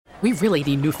We really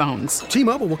need new phones.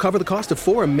 T-Mobile will cover the cost of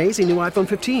 4 amazing new iPhone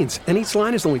 15s, and each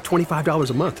line is only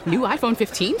 $25 a month. New iPhone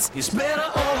 15s? It's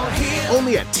better over here.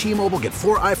 Only at T-Mobile, get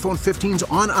 4 iPhone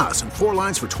 15s on us and 4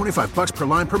 lines for $25 per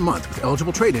line per month with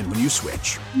eligible trade-in when you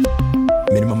switch.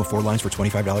 Minimum of 4 lines for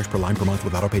 $25 per line per month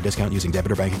with autopay discount using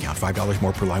debit or bank account. $5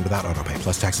 more per line without autopay,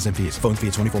 plus taxes and fees. Phone fee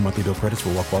at 24 monthly bill credits for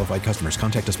well-qualified customers.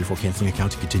 Contact us before canceling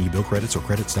account to continue bill credits or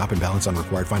credit stop and balance on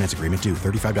required finance agreement due.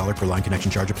 $35 per line connection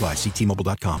charge applies. See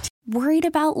T-Mobile.com. Worried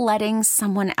about letting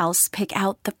someone else pick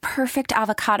out the perfect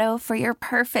avocado for your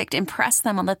perfect impress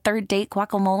them on the third date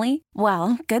guacamole?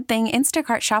 Well, good thing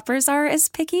Instacart shoppers are as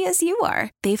picky as you are.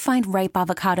 They find ripe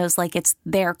avocados like it's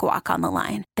their guac on the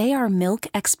line. They are milk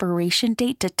expiration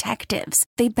date detectives.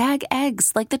 They bag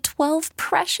eggs like the 12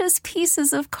 precious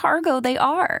pieces of cargo they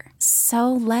are.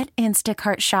 So let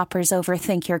Instacart shoppers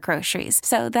overthink your groceries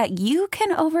so that you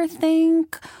can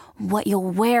overthink what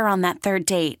you'll wear on that third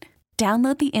date.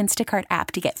 Download the Instacart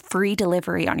app to get free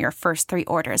delivery on your first 3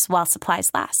 orders while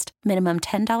supplies last. Minimum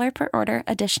 $10 per order.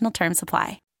 Additional terms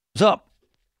apply. What's up?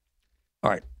 All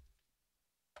right.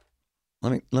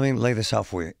 Let me lay this out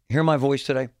for you. Hear my voice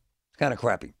today? It's kind of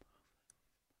crappy.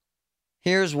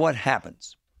 Here's what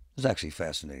happens. It's actually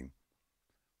fascinating.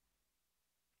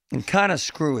 And kind of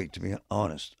screwy, to be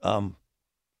honest.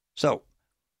 So,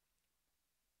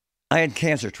 I had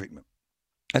cancer treatment.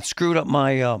 That screwed up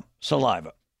my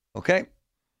saliva. Okay?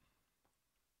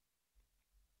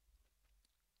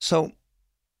 So,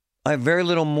 I have very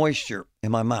little moisture in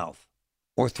my mouth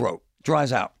or throat. It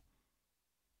dries out.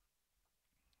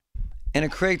 And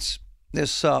it creates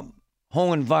this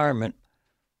whole environment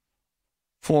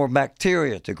for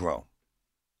bacteria to grow.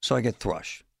 So I get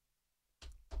thrush.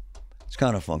 It's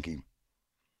kind of funky.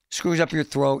 Screws up your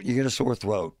throat, you get a sore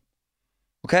throat.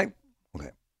 Okay?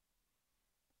 Okay.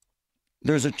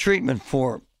 There's a treatment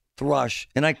for thrush,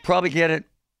 and I probably get it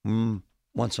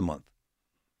once a month.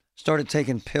 Started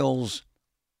taking pills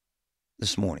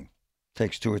this morning.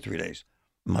 Takes 2 or 3 days.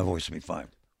 My voice will be fine.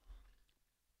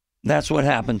 That's what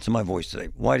happened to my voice today.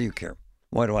 Why do you care?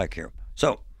 Why do I care?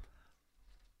 So,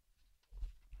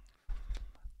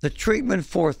 the treatment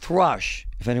for thrush,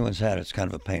 if anyone's had it, it's kind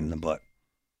of a pain in the butt,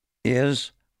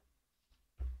 is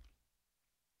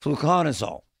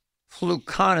fluconazole.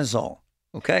 Fluconazole,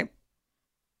 okay?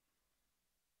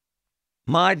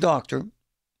 My doctor,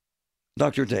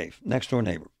 Dr. Dave, next door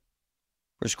neighbor,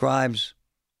 prescribes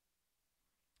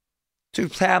 2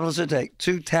 tablets a day.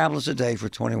 2 tablets a day for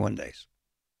 21 days.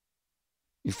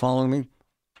 You following me?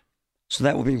 So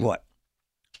that would be what?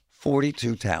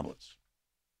 42 tablets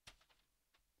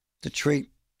to treat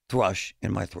thrush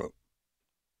in my throat.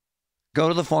 Go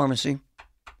to the pharmacy.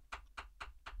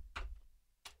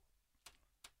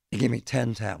 They give me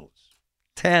 10 tablets.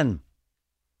 10.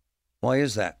 Why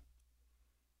is that?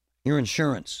 Your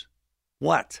insurance.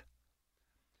 What?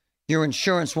 Your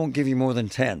insurance won't give you more than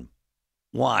 10.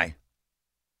 Why?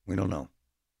 We don't know.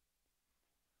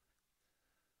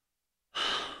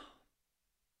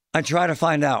 I try to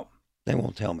find out. They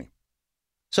won't tell me.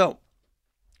 So,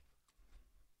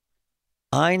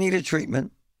 I need a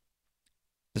treatment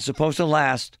that's supposed to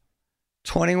last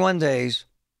 21 days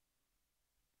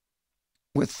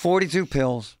with 42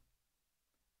 pills,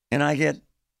 and I get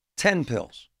 10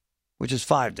 pills, which is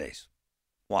 5 days.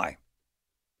 Why?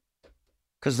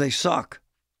 Because they suck.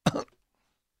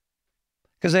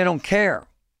 Because they don't care.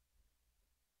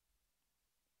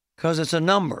 Because it's a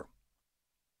number.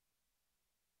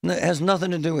 It has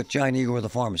nothing to do with Giant Eagle or the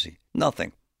pharmacy.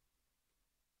 Nothing.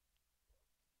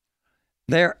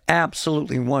 They're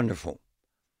absolutely wonderful.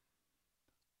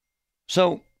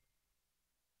 So,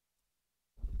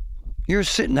 you're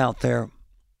sitting out there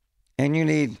and you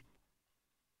need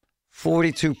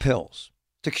 42 pills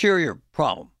to cure your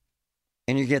problem,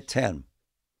 and you get 10.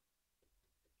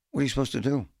 What are you supposed to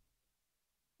do?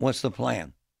 What's the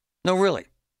plan? No, really.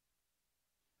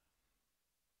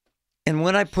 And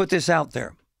when I put this out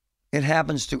there, it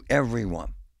happens to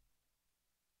everyone.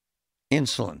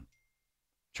 Insulin.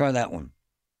 Try that one.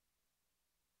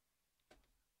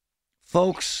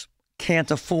 Folks can't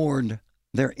afford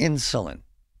their insulin.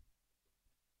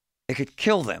 It could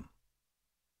kill them.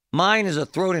 Mine is a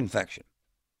throat infection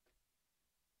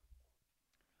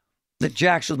that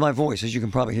jacks with my voice, as you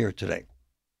can probably hear it today.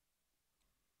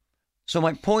 So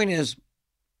my point is,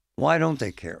 why don't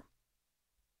they care?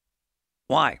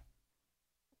 Why?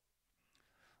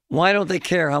 Why don't they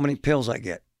care how many pills I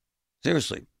get?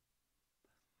 Seriously.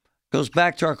 Goes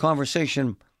back to our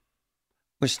conversation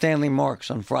with Stanley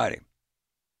Marks on Friday.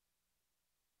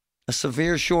 A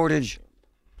severe shortage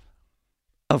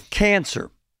of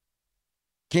cancer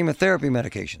chemotherapy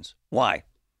medications. Why?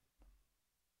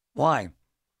 Why?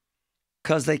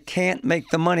 because they can't make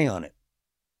the money on it.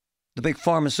 The big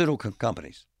pharmaceutical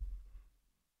companies.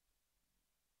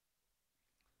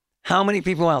 How many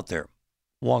people out there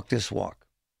walk this walk,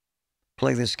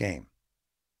 play this game?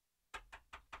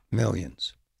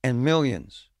 Millions and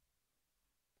millions.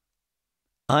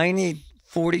 I need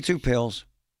 42 pills.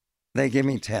 They give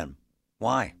me 10.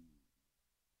 Why?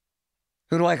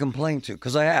 Who do I complain to?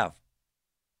 Because I have.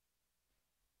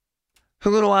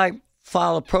 Who do I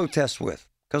file a protest with?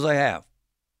 Because I have.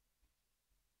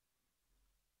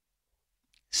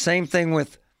 Same thing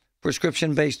with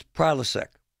prescription-based Prilosec.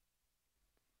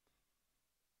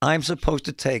 I'm supposed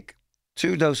to take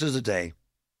 2 doses a day.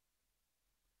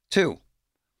 2.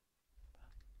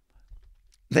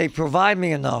 They provide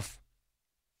me enough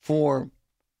for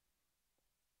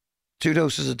 2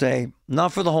 doses a day,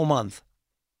 not for the whole month,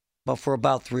 but for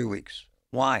about 3 weeks.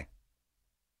 Why?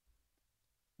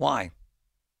 Why?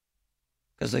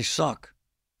 Because they suck.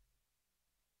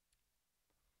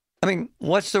 I mean,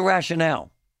 what's the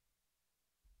rationale?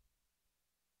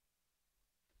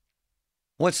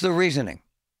 What's the reasoning?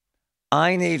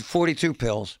 I need 42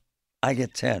 pills. I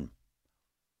get 10.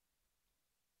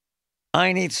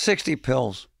 I need 60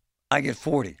 pills. I get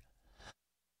 40.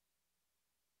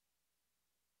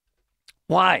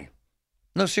 Why?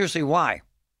 No, seriously, why?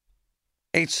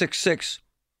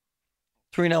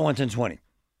 866-391-1020.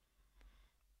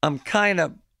 I'm kind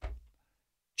of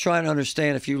trying to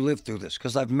understand if you lived through this,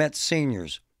 because I've met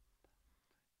seniors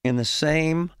in the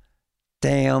same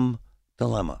damn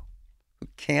dilemma who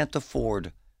can't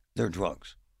afford their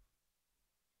drugs.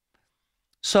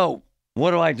 So,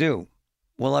 what do?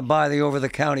 Well, I buy the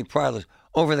over-the-counter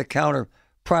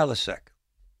Prilosec.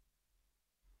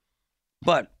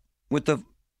 But with the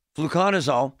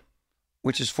fluconazole,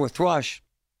 which is for thrush,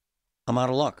 I'm out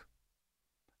of luck.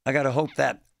 I got to hope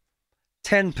that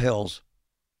 10 pills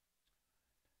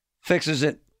fixes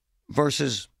it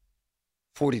versus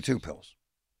 42 pills.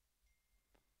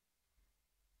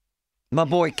 My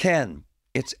boy Ken,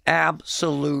 it's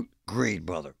absolute greed,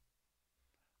 brother.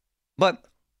 But,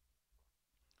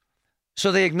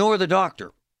 so they ignore the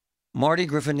doctor. Marty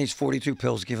Griffin needs 42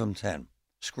 pills, give him 10.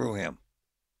 Screw him.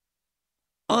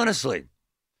 Honestly.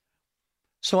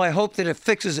 So I hope that it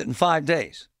fixes it in 5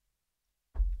 days.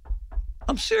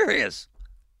 I'm serious.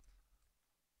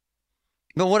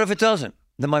 But what if it doesn't?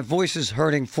 Then my voice is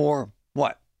hurting for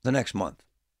what? The next month.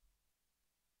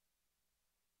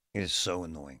 It is so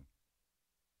annoying.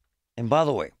 And by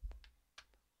the way,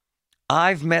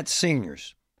 I've met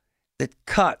seniors that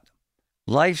cut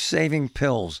life-saving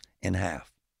pills in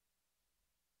half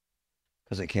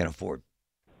because they can't afford.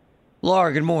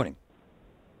 Laura, good morning.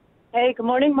 Hey, good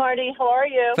morning, Marty. How are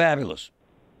you? Fabulous.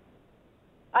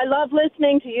 I love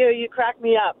listening to you. You crack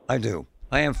me up. I do.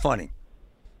 I am funny.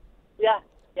 Yeah.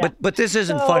 But this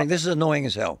isn't funny. This is annoying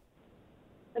as hell.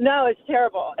 No, it's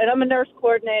terrible. And I'm a nurse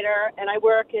coordinator, and I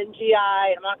work in GI.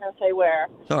 I'm not going to say where.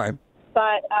 It's all right.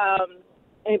 But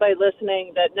anybody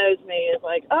listening that knows me is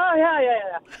like, oh,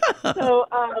 yeah. So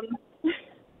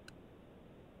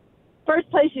first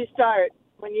place you start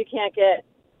when you can't get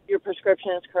your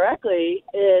prescriptions correctly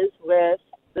is with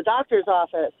the doctor's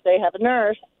office. They have a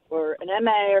nurse or an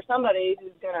MA or somebody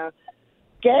who's going to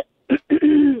get,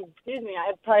 excuse me,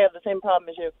 I probably have the same problem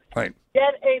as you. Right.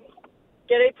 Get a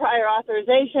prior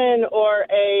authorization or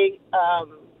a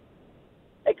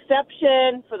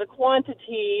exception for the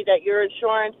quantity that your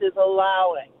insurance is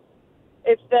allowing.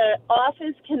 If the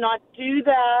office cannot do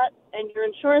that and your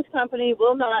insurance company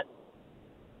will not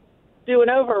do an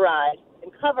override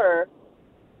and cover,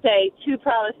 say, 2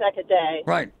 Prilosec a day,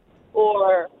 right,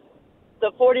 or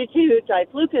the 42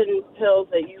 diflucan pills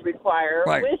that you require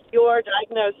right, with your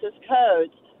diagnosis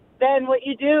codes, then what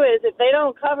you do is if they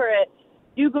don't cover it,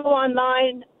 you go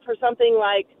online for something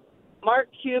like Mark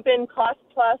Cuban Cost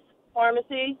Plus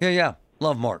Pharmacy. Yeah.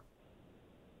 Love Mark.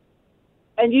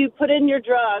 And you put in your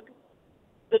drug,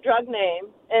 the drug name,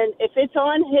 and if it's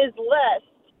on his list,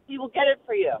 he will get it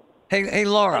for you. Hey,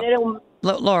 Laura.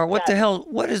 Laura, what the hell?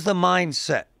 What is the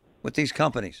mindset with these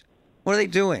companies? What are they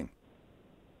doing?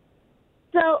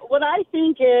 So what I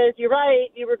think is, you're right,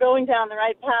 you were going down the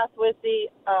right path with the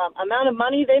amount of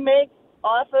money they make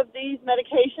off of these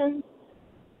medications,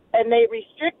 and they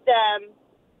restrict them,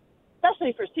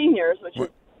 especially for seniors, which is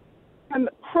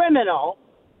criminal.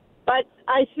 But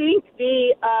I think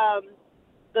the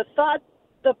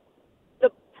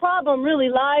problem really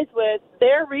lies with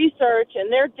their research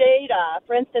and their data.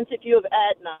 For instance, if you have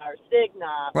Aetna or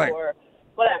Cigna or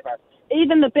whatever,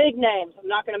 even the big names, I'm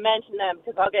not going to mention them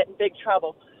because I'll get in big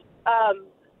trouble.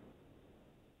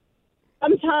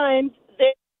 Sometimes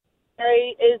there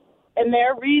is and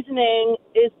their reasoning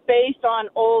is based on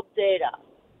old data.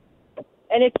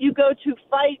 And if you go to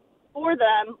fight for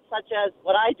them, such as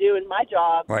what I do in my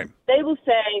job, Right. they will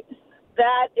say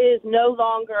that is no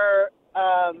longer,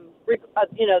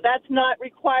 that's not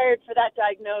required for that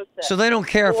diagnosis. So they don't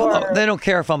care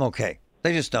if I'm okay.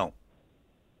 They just don't.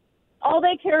 All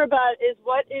they care about is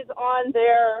what is on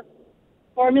their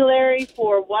formulary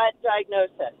for what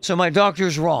diagnosis. So my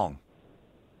doctor's wrong.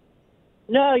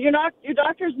 No, you're not. Your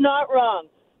doctor's not wrong,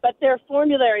 but their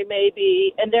formulary may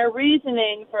be, and their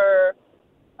reasoning for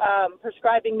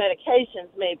prescribing medications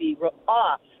may be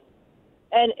off.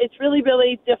 And it's really,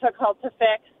 really difficult to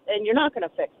fix, and you're not going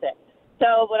to fix it.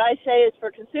 So what I say is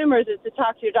for consumers is to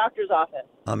talk to your doctor's office.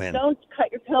 I'm in. Don't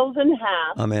cut your pills in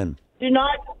half. I'm in. Do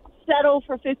not settle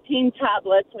for 15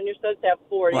 tablets when you're supposed to have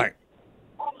 40. Right.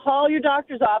 Call your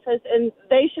doctor's office, and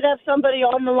they should have somebody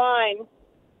on the line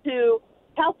to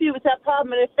help you with that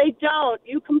problem. And if they don't,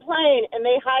 you complain, and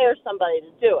they hire somebody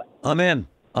to do it. I'm in.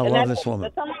 I love this woman.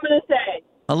 That's all I'm going to say.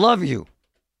 I love you.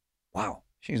 Wow.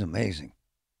 She's amazing.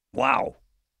 Wow.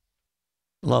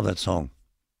 Love that song.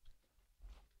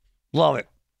 Love it.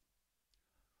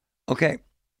 Okay.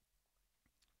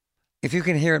 If you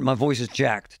can hear it, my voice is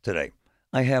jacked today.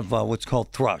 I have what's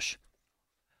called thrush.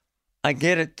 I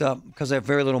get it because I have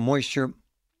very little moisture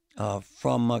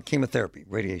from chemotherapy,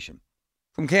 radiation,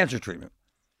 from cancer treatment.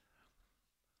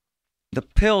 The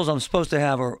pills I'm supposed to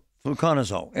have are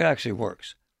fluconazole. It actually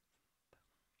works.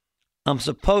 I'm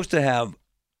supposed to have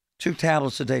 2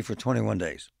 tablets a day for 21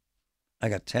 days. I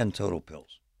got 10 total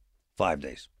pills, 5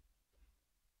 days.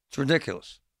 It's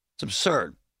ridiculous. It's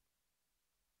absurd.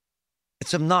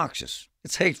 It's obnoxious.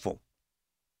 It's hateful.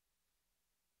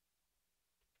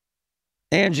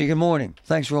 Angie, good morning.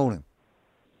 Thanks for holding.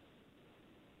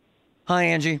 Hi,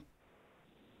 Angie.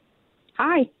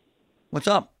 Hi. What's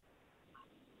up?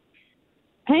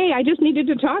 Hey, I just needed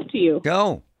to talk to you.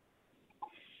 Go.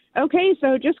 Okay,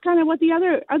 so just kind of what the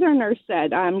other nurse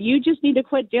said. You just need to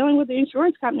quit dealing with the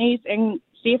insurance companies and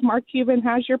see if Mark Cuban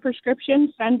has your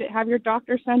prescription. Have your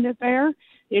doctor send it there.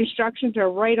 The instructions are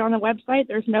right on the website.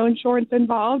 There's no insurance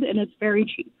involved, and it's very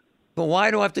cheap. But why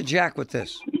do I have to jack with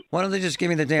this? Why don't they just give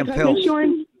me the damn Because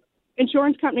pills?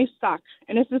 insurance companies suck,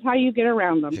 and this is how you get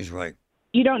around them. She's right.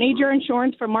 You don't need your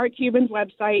insurance from Mark Cuban's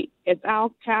website. It's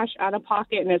all cash out of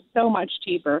pocket, and it's so much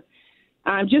cheaper.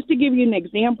 Just to give you an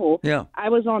example, Yeah. I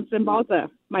was on Cymbalta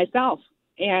myself,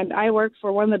 and I work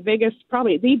for one of the biggest,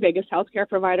 probably the biggest healthcare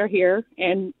provider here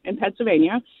in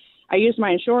Pennsylvania. I used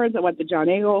my insurance. I went to John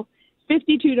Eagle,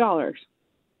 $52.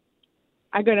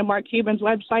 I go to Mark Cuban's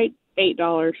website,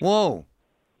 $8. Whoa.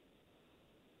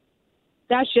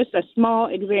 That's just a small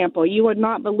example. You would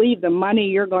not believe the money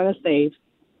you're going to save.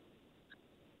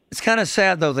 It's kind of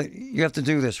sad, though, that you have to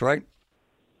do this, right?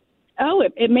 Oh,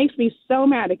 it makes me so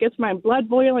mad. It gets my blood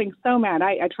boiling so mad.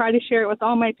 I try to share it with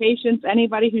all my patients,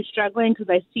 anybody who's struggling, because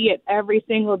I see it every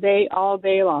single day, all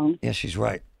day long. Yeah, she's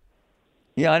right.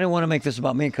 Yeah, I didn't want to make this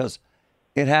about me because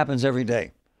it happens every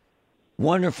day.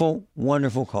 Wonderful,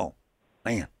 wonderful call.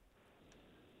 Man.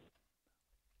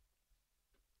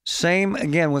 Same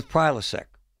again with Prilosec.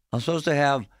 I'm supposed to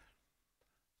have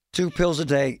 2 pills a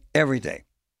day every day.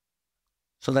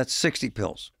 So that's 60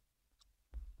 pills.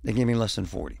 They gave me less than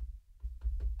 40.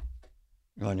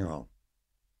 You're on your own.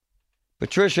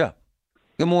 Patricia,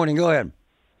 good morning. Go ahead.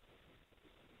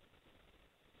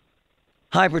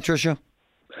 Hi, Patricia.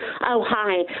 Oh,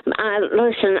 hi.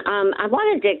 Listen, I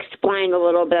wanted to explain a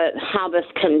little bit how this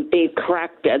can be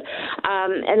corrected.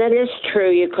 And it is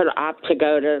true you could opt to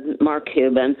go to Mark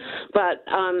Cuban, but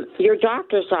your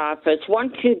doctor's office,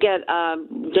 once you get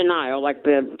denial, like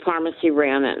the pharmacy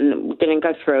ran it and didn't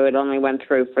go through, it only went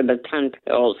through for the 10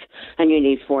 pills, and you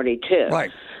need 42.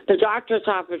 Right. The doctor's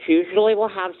office usually will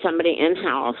have somebody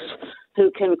in-house who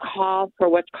can call for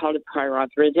what's called a prior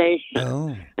authorization.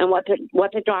 Oh. And what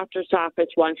the doctor's office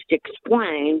wants to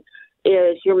explain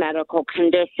is your medical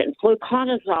condition.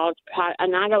 Fluconazole,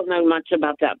 and I don't know much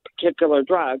about that particular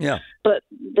drug, Yeah. but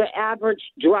the average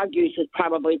drug use is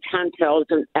probably 10 pills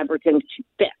and everything's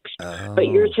fixed. Oh. But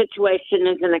your situation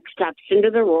is an exception to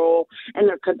the rule, and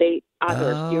there could be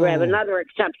others. Oh. You have another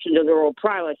exception to the rule,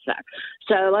 Prilosec.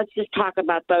 So let's just talk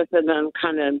about both of them.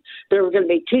 There are going to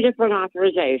be 2 different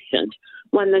authorizations.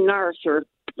 When the nurse or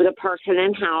the person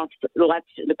in-house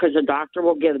because the doctor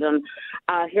will give them,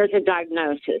 here's a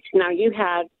diagnosis. Now,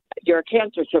 you're a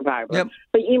cancer survivor, Yep.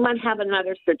 but you might have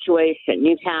another situation.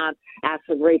 You have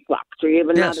acid reflux, or you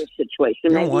have another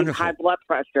situation. You're Maybe wonderful. high blood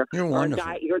pressure, You're or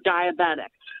wonderful. you're diabetic.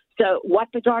 So what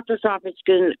the doctor's office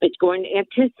is going to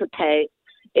anticipate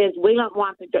is we don't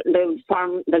want the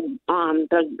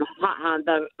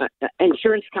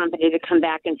insurance company to come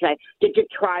back and say, did you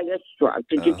try this drug?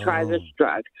 Did you try this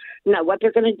drug? No, what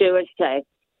they're going to do is say,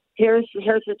 here's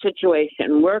the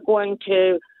situation. We're going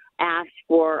to ask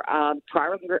for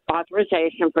prior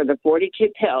authorization for the 42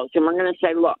 pills, and we're going to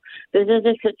say, look, this is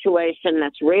a situation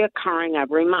that's reoccurring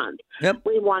every month. Yep.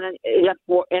 We want it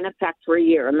in effect for a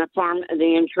year, and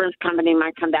the insurance company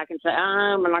might come back and say,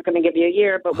 we're not going to give you a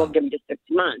year, but we'll give you 6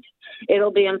 months.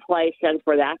 It'll be in place, and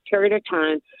for that period of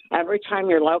time, every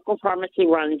time your local pharmacy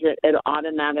runs it, it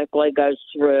automatically goes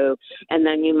through, and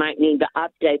then you might need to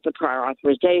update the prior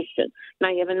authorization. Now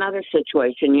you have another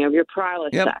situation. You have your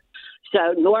Prilosec. Yep.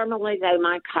 So normally they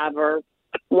might cover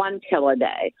 1 pill a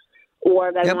day,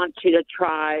 or they want you to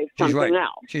try something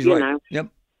else. She's you right. know? Yep.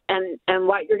 And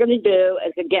what you're going to do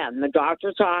is, again, the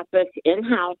doctor's office,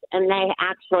 in-house, and they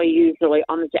actually usually,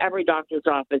 almost every doctor's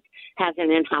office has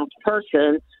an in-house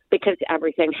person because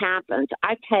everything happens.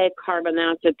 I take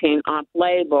carbamazepine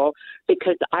off-label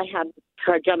because I have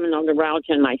trigeminal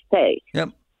neuralgia in my face.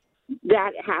 Yep.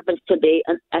 That happens to be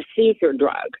a seizure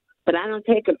drug. But I don't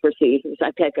take it for seizures.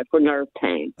 I take it for nerve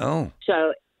pain. Oh.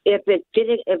 So if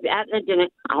Aetna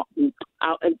didn't,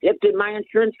 if my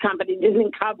insurance company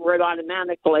didn't cover it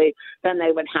automatically, then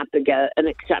they would have to get an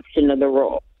exception to the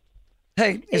rule.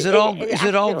 Hey, is it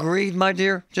all greed, my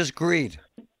dear? Just greed?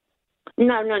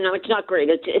 No, it's not greed.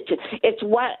 It's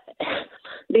what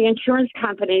the insurance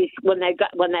companies when they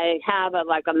have a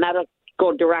medical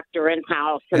director in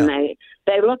house and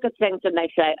they look at things and they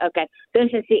say, okay, this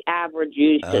is the average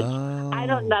usage. Oh. I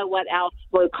don't know what else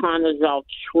fluconazole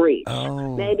treats.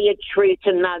 Oh. Maybe it treats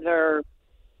another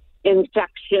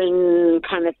infection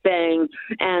kind of thing,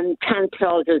 and 10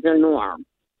 pills is the norm.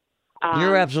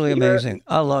 You're absolutely amazing.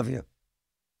 I love you.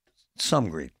 Some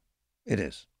greed. It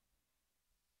is.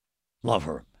 Love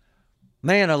her.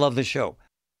 Man, I love this show.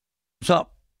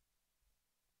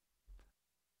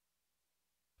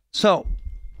 So,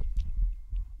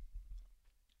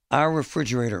 our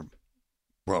refrigerator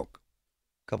broke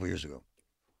a couple years ago.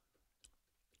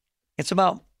 It's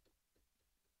about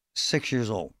 6 years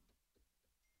old.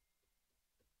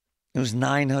 It was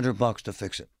 $900 to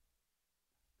fix it.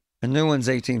 A new one's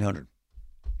 $1,800.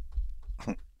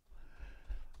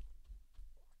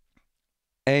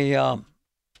 A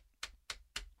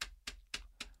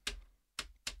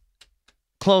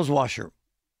clothes washer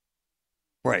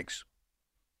breaks.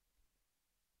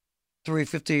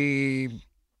 $350,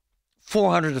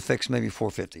 $400 to fix, maybe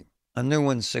 $450. A new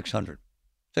one's $600.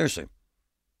 Seriously.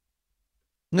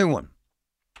 New one.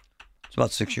 It's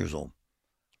about 6 years old.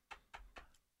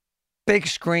 Big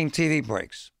screen TV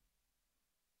breaks.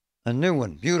 A new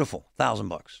one, beautiful,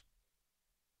 $1,000.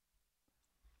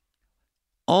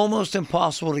 Almost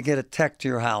impossible to get a tech to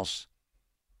your house.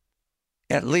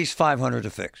 At least $500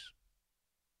 to fix.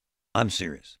 I'm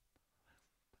serious.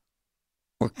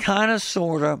 We're kind of,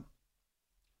 sort of,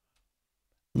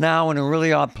 now in a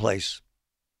really odd place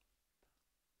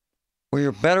where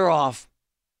you're better off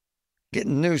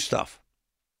getting new stuff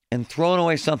and throwing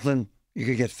away something you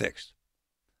could get fixed.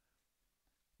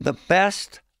 The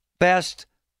best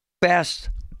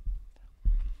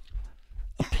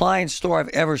appliance store I've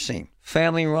ever seen.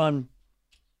 Family run,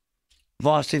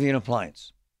 Voss TV and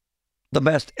Appliance. The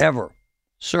best ever.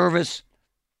 Service,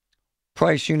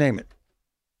 price, you name it.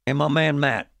 And my man,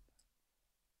 Matt.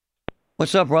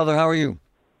 What's up, brother? How are you?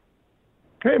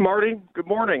 Hey, Marty. Good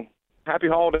morning. Happy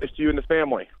holidays to you and the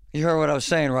family. You heard what I was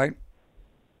saying, right?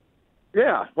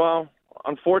 Yeah. Well,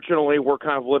 unfortunately, we're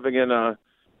kind of living in a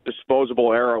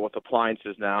disposable era with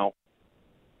appliances now.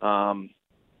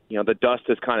 The dust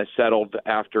has kind of settled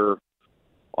after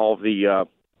all of the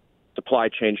supply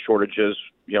chain shortages,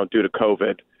 due to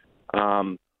COVID.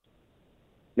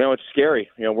 It's scary.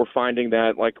 We're finding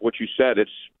that, like what you said, it's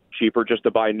cheaper just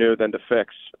to buy new than to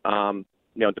fix,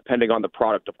 depending on the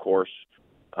product, of course.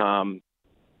 In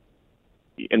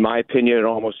my opinion, it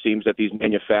almost seems that these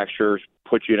manufacturers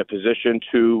put you in a position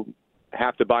to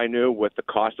have to buy new with the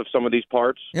cost of some of these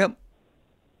parts. Yep.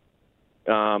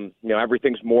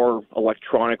 Everything's more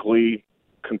electronically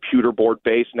computer board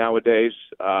based nowadays.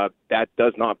 That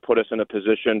does not put us in a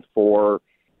position for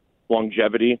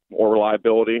longevity or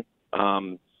reliability.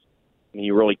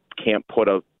 You really can't put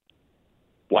a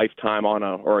lifetime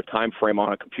or a time frame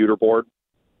on a computer board,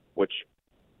 which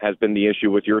has been the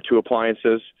issue with your two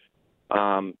appliances.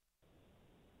 Now,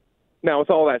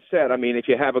 with all that said, if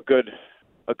you have a good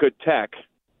tech,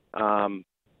 and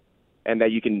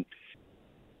that you can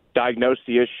diagnose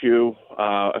the issue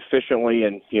efficiently,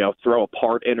 and throw a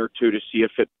part in or two to see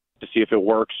if it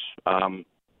works.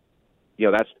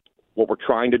 That's what we're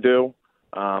trying to do.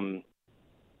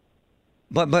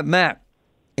 But Matt,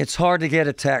 it's hard to get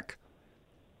a tech.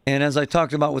 And as I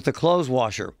talked about with the clothes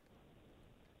washer,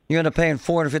 you end up paying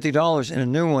 $450 and a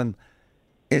new one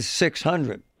is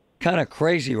 $600. Kind of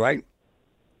crazy, right?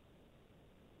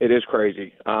 It is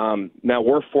crazy. Now,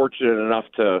 we're fortunate enough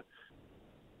to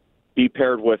be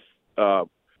paired with a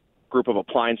group of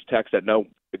appliance techs that know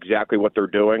exactly what they're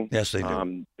doing. Yes, they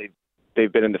do.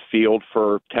 They've been in the field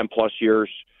for 10-plus years.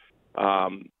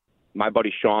 My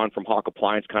buddy Sean from Hawk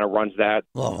Appliance kind of runs that.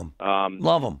 Love him.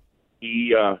 Love him.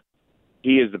 He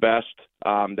is the best.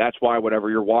 That's why whenever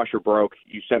your washer broke,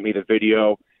 you sent me the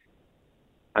video.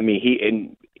 I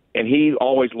mean, he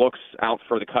always looks out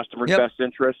for the customer's best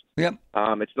interest. Yep.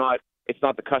 It's not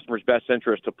the customer's best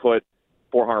interest to put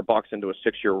 $400 into a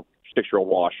six-year-old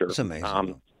washer. It's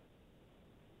amazing.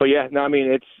 But yeah, no, I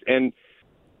mean and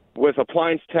with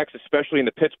appliance techs, especially in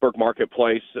the Pittsburgh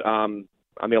marketplace, I mean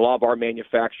a lot of our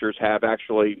manufacturers have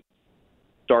actually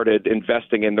started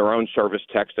investing in their own service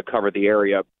techs to cover the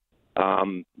area.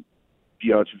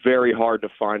 It's very hard to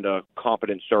find a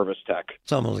competent service tech.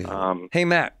 It's unbelievable. Hey,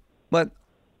 Matt, but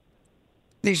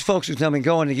these folks who tell me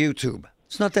go into YouTube,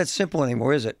 it's not that simple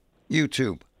anymore, is it?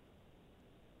 YouTube.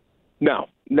 No.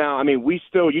 I mean,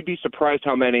 you'd be surprised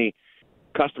how many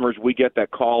customers we get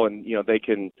that call and, they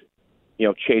can,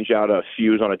 change out a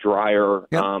fuse on a dryer.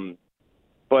 Yep.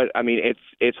 But I mean,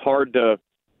 it's hard to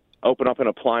open up an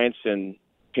appliance and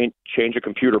change a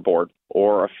computer board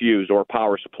or a fuse or a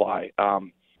power supply.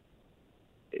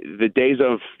 The days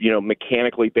of,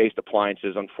 mechanically based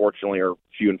appliances, unfortunately, are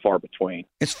few and far between.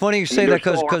 It's funny you say that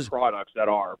because products that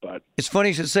are, but it's funny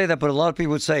you should say that. But a lot of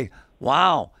people would say,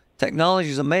 "Wow, technology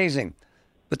is amazing,"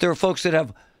 but there are folks that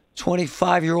have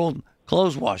 25-year-old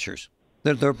clothes washers.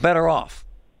 They're better off.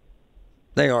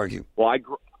 They argue. Well,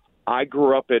 I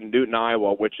grew up in Newton,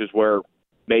 Iowa, which is where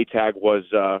Maytag was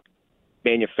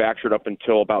manufactured up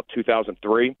until about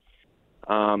 2003.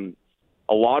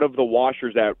 A lot of the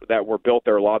washers that were built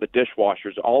there, a lot of the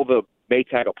dishwashers, all the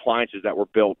Maytag appliances that were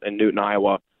built in Newton,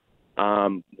 Iowa,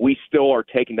 we still are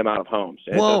taking them out of homes.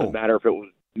 And it doesn't matter if it was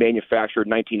manufactured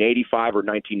in 1985 or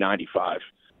 1995.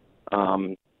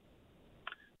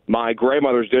 My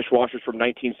grandmother's dishwasher's from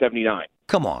 1979.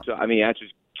 Come on. So, I mean, that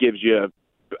just gives you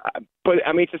but,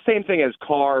 I mean, it's the same thing as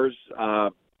cars. I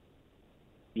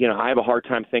have a hard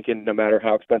time thinking no matter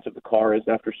how expensive the car is,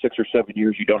 after 6 or 7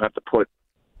 years, you don't have to put,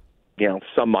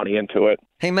 some money into it.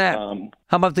 Hey, Matt, how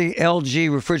about the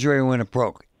LG refrigerator when it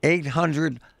broke?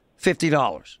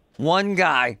 $850. One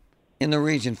guy in the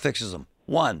region fixes them.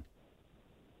 One.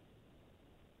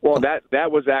 Well, that's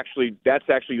actually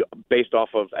based off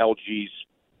of LG's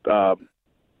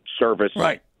service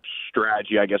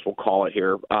strategy, I guess we'll call it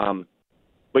here.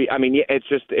 But I mean,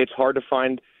 it's hard to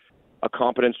find a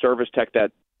competent service tech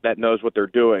that knows what they're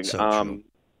doing. So true.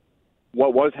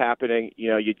 What was happening,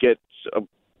 you'd get a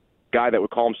guy that would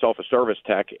call himself a service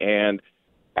tech, and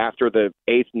after the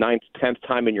 8th, 9th, 10th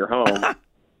time in your home,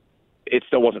 it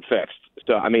still wasn't fixed.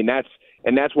 So I mean, that's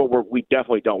what we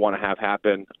definitely don't want to have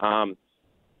happen.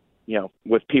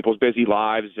 With people's busy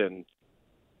lives, and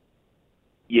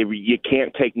you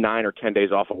can't take 9 or 10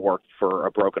 days off of work for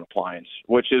a broken appliance,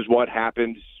 which is what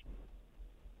happens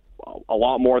a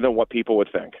lot more than what people would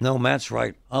think. No, Matt's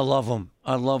right. I love them.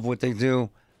 I love what they do.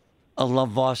 I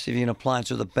love Voss TV and Appliance.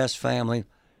 They're the best family,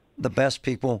 the best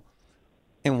people.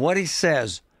 And what he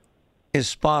says is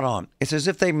spot on. It's as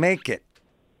if they make it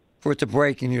for it to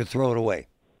break and you throw it away,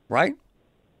 right?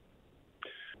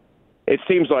 It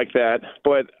seems like that.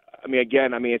 But, I mean,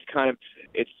 again,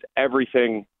 it's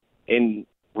everything in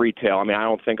retail. I mean, I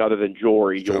don't think other than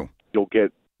jewelry you'll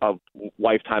get a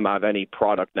lifetime out of any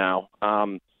product now.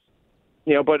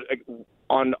 But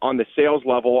on the sales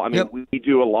level, I mean, we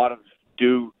do a lot of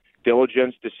due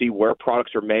diligence to see where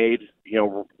products are made.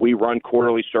 We run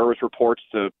quarterly service reports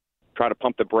to try to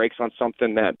pump the brakes on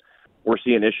something that we're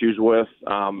seeing issues with.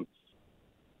 And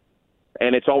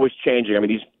it's always changing. I mean,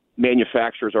 these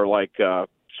manufacturers are like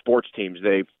sports teams.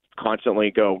 They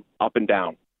constantly go up and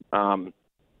down.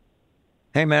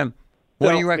 Hey, man,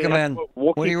 what do you recommend?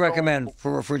 What do you recommend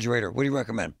for a refrigerator? What do you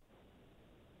recommend?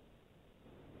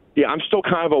 Yeah, I'm still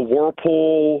kind of a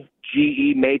Whirlpool,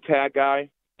 GE, Maytag guy.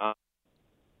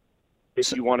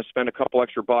 If you want to spend a couple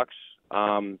extra bucks,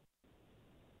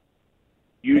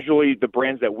 usually the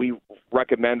brands that we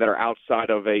recommend that are outside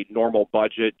of a normal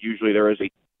budget, usually there is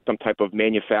some type of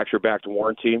manufacturer-backed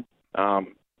warranty,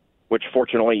 which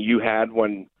fortunately you had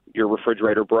when your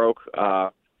refrigerator broke.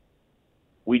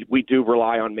 We do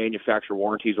rely on manufacturer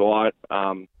warranties a lot,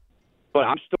 but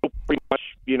I'm still pretty much,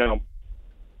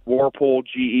 Whirlpool,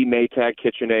 GE, Maytag,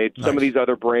 KitchenAid. Some of these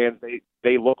other brands,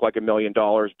 they look like $1 million,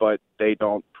 but they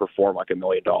don't perform like $1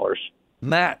 million.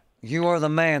 Matt, you are the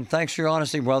man. Thanks for your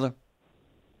honesty, brother.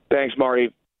 Thanks,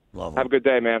 Marty. Love him. Have a good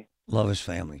day, man. Love his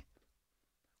family.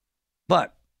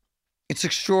 But it's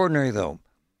extraordinary, though,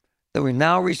 that we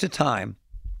now reached a time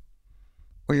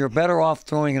where you're better off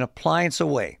throwing an appliance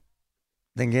away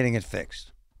than getting it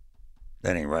fixed.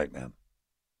 That ain't right, man.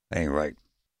 That ain't right.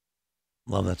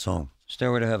 Love that song.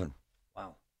 Stairway to Heaven.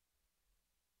 Wow.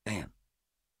 Man.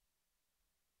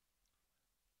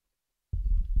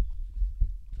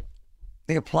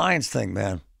 The appliance thing,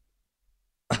 man.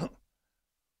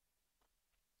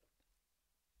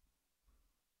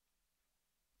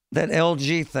 That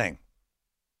LG thing.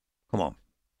 Come on.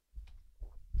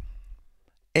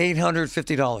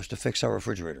 $850 to fix our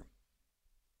refrigerator.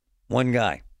 One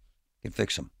guy can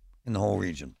fix them in the whole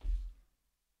region.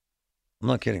 I'm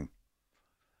not kidding.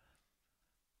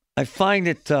 I find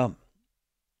it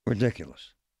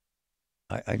ridiculous.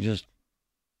 I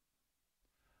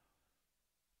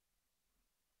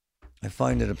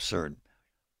find it absurd.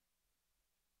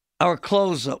 Our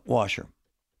clothes washer.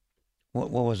 What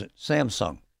was it?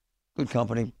 Samsung. Good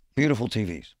company. Beautiful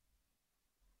TVs.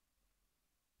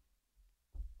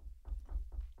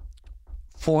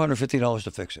 $450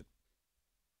 to fix it.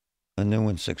 A new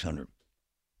one, $600,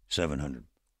 $700.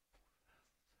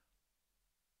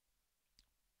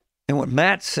 And what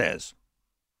Matt says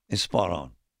is spot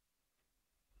on.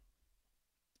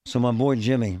 So my boy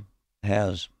Jimmy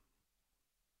has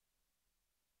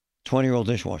a 20-year-old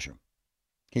dishwasher.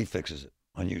 He fixes it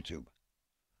on YouTube.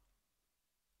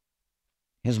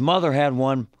 His mother had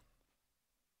one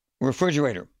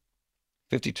refrigerator,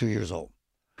 52 years old.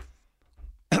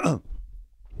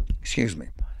 Excuse me.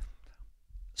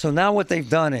 So now what they've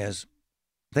done is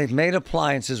they've made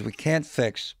appliances we can't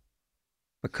fix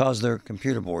because they're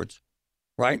computer boards,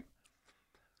 right?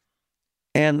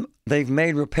 And they've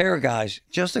made repair guys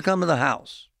just to come to the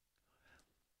house,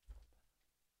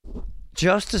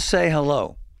 just to say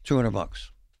hello, $200.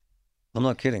 I'm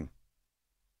not kidding.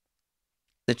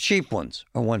 The cheap ones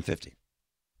are $150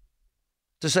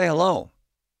 to say hello.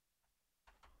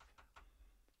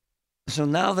 So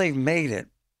now they've made it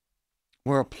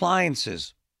where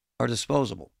appliances are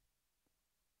disposable.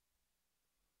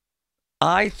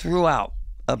 I threw out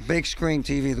a big screen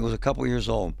TV that was a couple years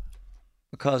old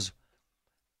because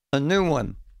a new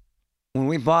one, when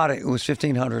we bought it, it was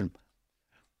 $1,500.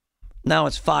 Now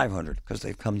it's $500 because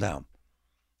they've come down.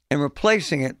 And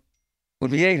replacing it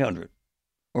would be $800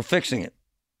 or fixing it.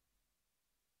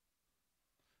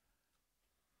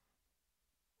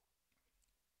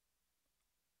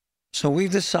 So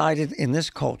we've decided in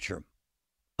this culture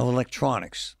of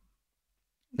electronics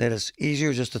that it's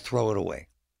easier just to throw it away.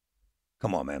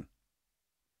 Come on, man.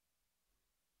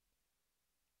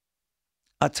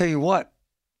 I'll tell you what,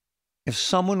 if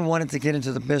someone wanted to get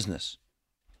into the business,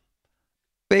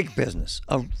 big business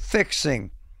of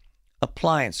fixing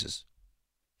appliances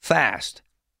fast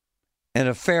and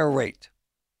at a fair rate,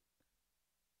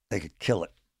 they could kill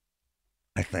it,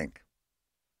 I think.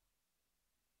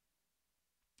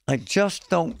 I just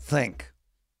don't think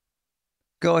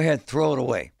go ahead, throw it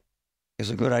away is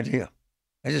a good idea.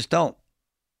 I just don't.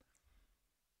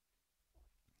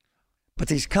 But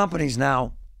these companies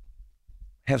now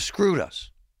have screwed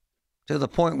us to the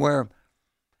point where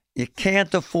you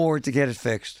can't afford to get it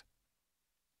fixed,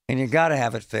 and you got to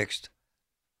have it fixed,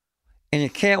 and you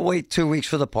can't wait 2 weeks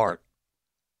for the part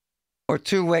or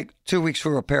 2 weeks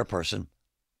for a repair person,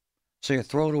 so you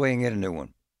throw it away and get a new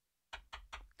one.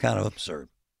 Kind of absurd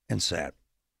and sad.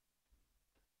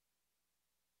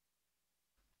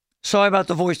 Sorry about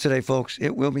the voice today, folks.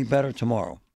 It will be better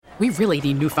tomorrow. We really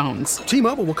need new phones.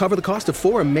 T-Mobile will cover the cost of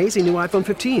 4 amazing new iPhone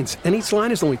 15s, and each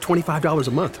line is only $25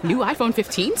 a month. New iPhone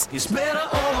 15s? It's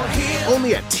better over here.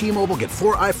 Only at T-Mobile, get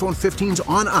 4 iPhone 15s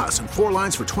on us and 4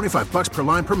 lines for $25 per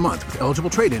line per month with eligible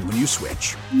trade-in when you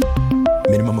switch.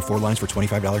 Minimum of 4 lines for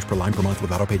 $25 per line per month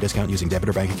with auto-pay discount using debit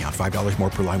or bank account. $5 more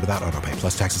per line without auto-pay,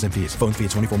 plus taxes and fees. Phone fee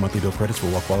at 24 monthly bill credits for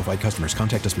well-qualified customers.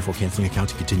 Contact us before canceling account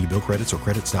to continue bill credits or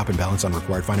credit stop and balance on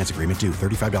required finance agreement due.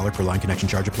 $35 per line connection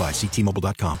charge applies. See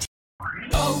T-Mobile.com.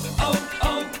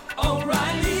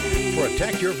 O'Reilly.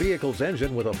 Protect your vehicle's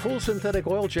engine with a full synthetic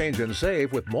oil change and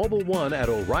save with Mobile One at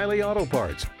O'Reilly Auto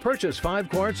Parts. Purchase 5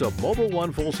 quarts of Mobile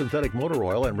One full synthetic motor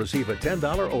oil and receive a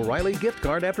 $10 O'Reilly gift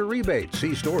card after rebate.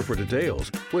 See store for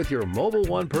details. With your Mobile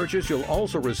One purchase, you'll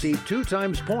also receive 2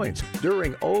 times points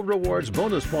during O Rewards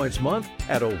Bonus Points Month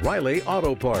at O'Reilly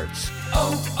Auto Parts.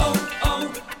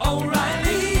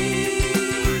 O'Reilly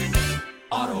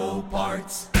Auto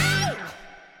Parts.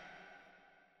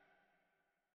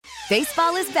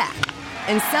 Baseball is back,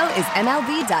 And so is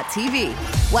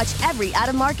MLB.tv. Watch every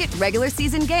out-of-market regular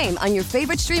season game on your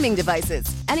favorite streaming devices.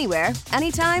 Anywhere,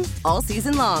 anytime, all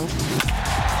season long.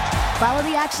 Follow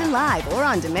the action live or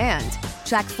on demand.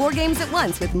 Track 4 games at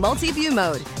once with multi-view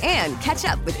mode and catch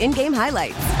up with in-game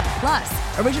highlights.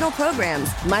 Plus, original programs,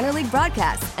 minor league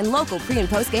broadcasts, and local pre- and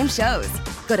post-game shows.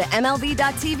 Go to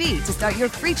MLB.tv to start your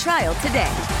free trial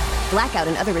today. Blackout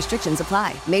and other restrictions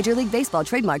apply. Major League Baseball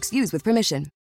trademarks used with permission.